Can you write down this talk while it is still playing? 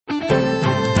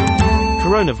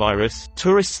Coronavirus,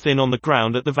 tourists thin on the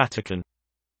ground at the Vatican.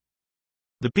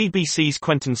 The BBC's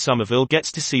Quentin Somerville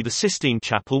gets to see the Sistine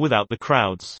Chapel without the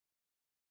crowds.